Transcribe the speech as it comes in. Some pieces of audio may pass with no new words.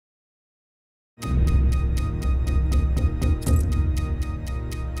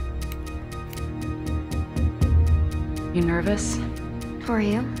You nervous? Who are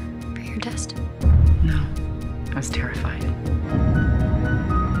you? For your test? No. I was terrified.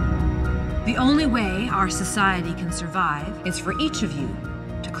 The only way our society can survive is for each of you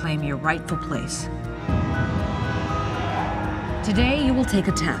to claim your rightful place. Today, you will take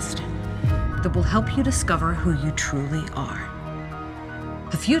a test that will help you discover who you truly are.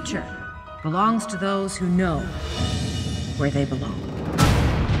 The future belongs to those who know where they belong.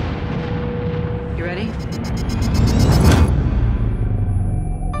 You ready?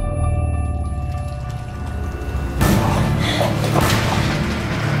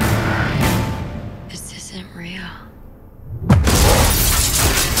 This isn't real.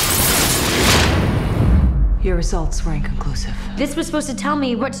 Your results were inconclusive. This was supposed to tell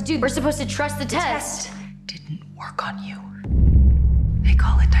me what to do. We're supposed to trust the test. Didn't work on you. They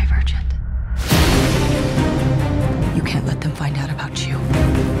call it Divergent. You can't let them find out about you.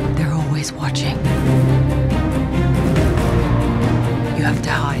 They're always watching. You have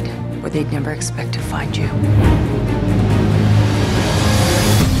to hide where they'd never expect to find you.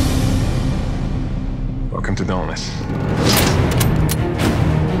 Welcome to Dauntless.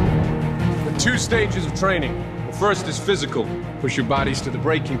 There are 2 stages of training. The first is physical. Push your bodies to the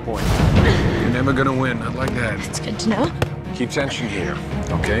breaking point. You're never gonna win, not like that. It's good to know. Keep tension here,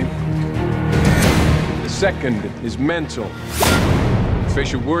 okay? The second is mental.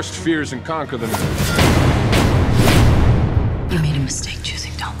 Face your worst fears and conquer them. You made a mistake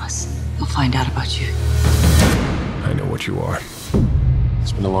choosing Dauntless. They'll find out about you. I know what you are.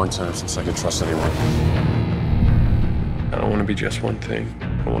 It's been a long time since I could trust anyone. I don't want to be just one thing.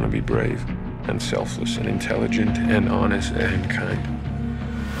 I want to be brave and selfless and intelligent and honest and kind.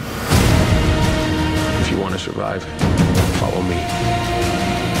 If you want to survive, follow me.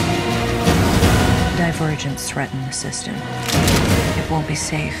 Divergents threaten the system. It won't be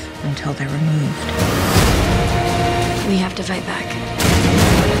safe until they're removed. We have to fight back.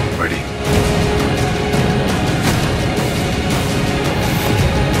 Ready?